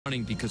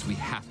Running because we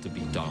have to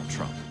beat Donald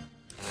Trump.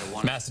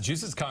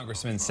 Massachusetts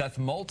Congressman Seth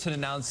Moulton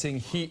announcing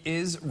he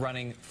is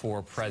running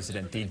for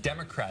president. The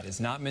Democrat is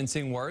not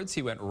mincing words.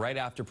 He went right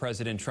after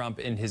President Trump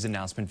in his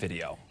announcement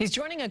video. He's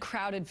joining a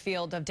crowded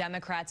field of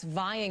Democrats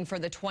vying for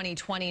the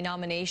 2020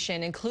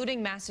 nomination,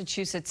 including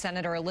Massachusetts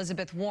Senator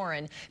Elizabeth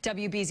Warren.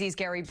 WBZ's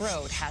Gary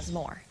Brode has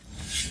more.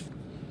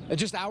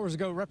 Just hours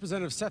ago,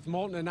 Representative Seth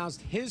Moulton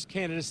announced his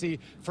candidacy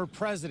for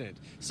president.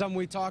 Some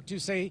we talked to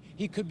say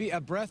he could be a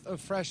breath of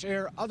fresh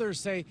air. Others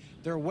say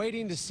they're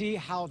waiting to see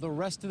how the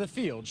rest of the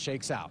field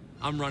shakes out.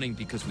 I'm running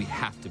because we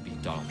have to beat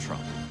Donald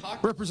Trump.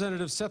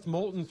 Representative Seth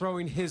Moulton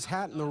throwing his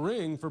hat in the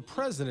ring for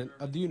president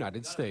of the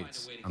United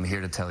States. I'm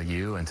here to tell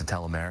you and to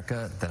tell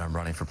America that I'm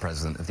running for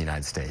president of the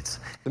United States.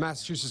 The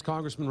Massachusetts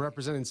congressman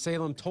representing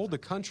Salem told the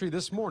country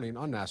this morning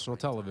on national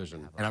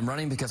television. And I'm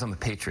running because I'm a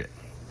patriot,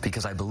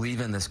 because I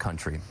believe in this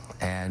country,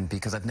 and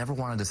because I've never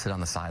wanted to sit on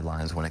the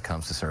sidelines when it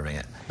comes to serving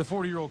it. The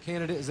 40-year-old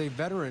candidate is a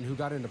veteran who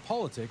got into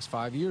politics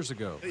 5 years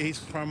ago. He's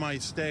from my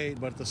state,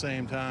 but at the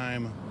same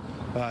time,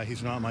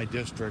 he's not my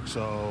district,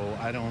 so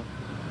I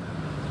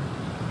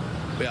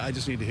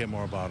just need to hear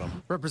more about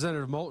him.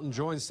 Representative Moulton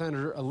joins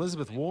Senator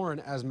Elizabeth Warren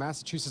as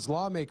Massachusetts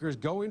lawmakers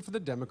going for the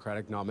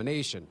Democratic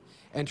nomination,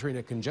 entering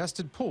a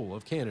congested pool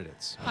of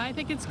candidates. I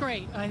think it's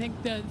great. I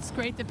think that it's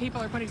great that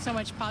people are putting so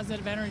much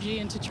positive energy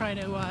into trying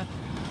to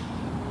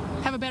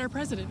have a better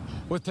president.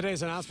 With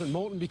today's announcement,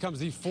 Moulton becomes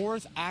the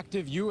fourth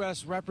active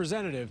U.S.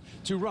 representative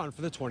to run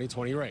for the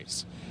 2020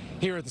 race.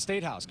 Here at the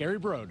State House, Gary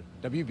Brode,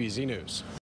 WBZ News.